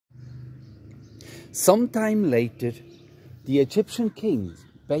Sometime later, the Egyptian king,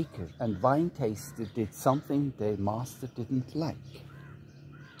 baker and wine taster did something their master didn't like.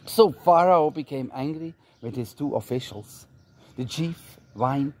 So Pharaoh became angry with his two officials, the chief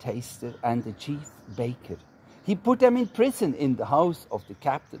wine taster and the chief baker. He put them in prison in the house of the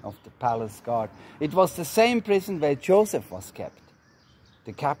captain of the palace guard. It was the same prison where Joseph was kept.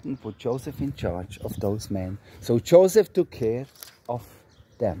 The captain put Joseph in charge of those men. So Joseph took care of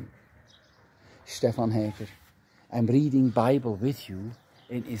them. Stefan Hager, I'm reading Bible with you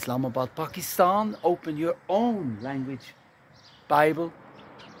in Islamabad, Pakistan. Open your own language Bible,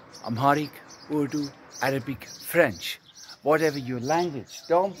 Amharic, Urdu, Arabic, French. Whatever your language.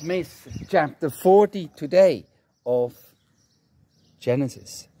 Don't miss chapter 40 today of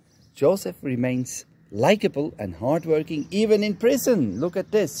Genesis. Joseph remains likable and hardworking even in prison. Look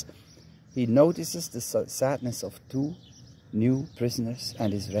at this. He notices the sadness of two new prisoners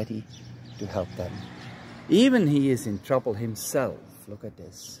and is ready to help them. Even he is in trouble himself. Look at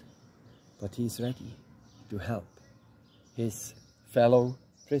this. But he is ready to help his fellow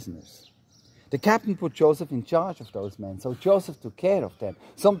prisoners. The captain put Joseph in charge of those men, so Joseph took care of them.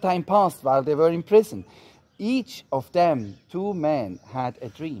 Some time passed while they were in prison. Each of them, two men, had a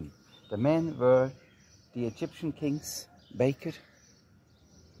dream. The men were the Egyptian king's baker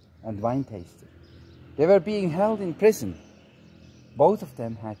and wine taster. They were being held in prison. Both of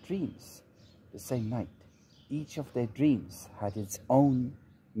them had dreams the same night. Each of their dreams had its own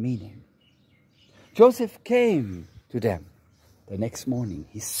meaning. Joseph came to them. The next morning,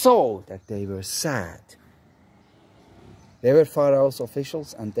 he saw that they were sad. They were Pharaoh's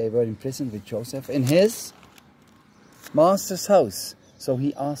officials and they were in prison with Joseph in his master's house. So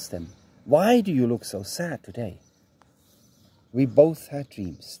he asked them, "Why do you look so sad today?" "We both had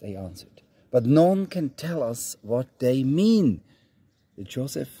dreams," they answered, "but none can tell us what they mean."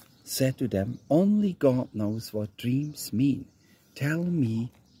 Joseph said to them, "Only God knows what dreams mean. Tell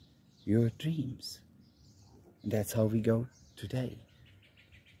me your dreams." And that's how we go today.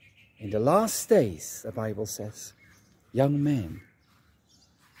 In the last days, the Bible says, young men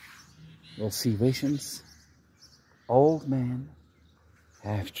will see visions, old men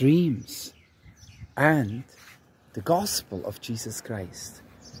have dreams, and the gospel of Jesus Christ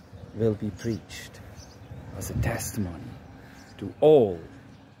will be preached as a testimony to all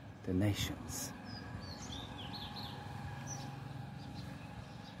the nations.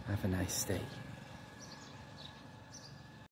 Have a nice day.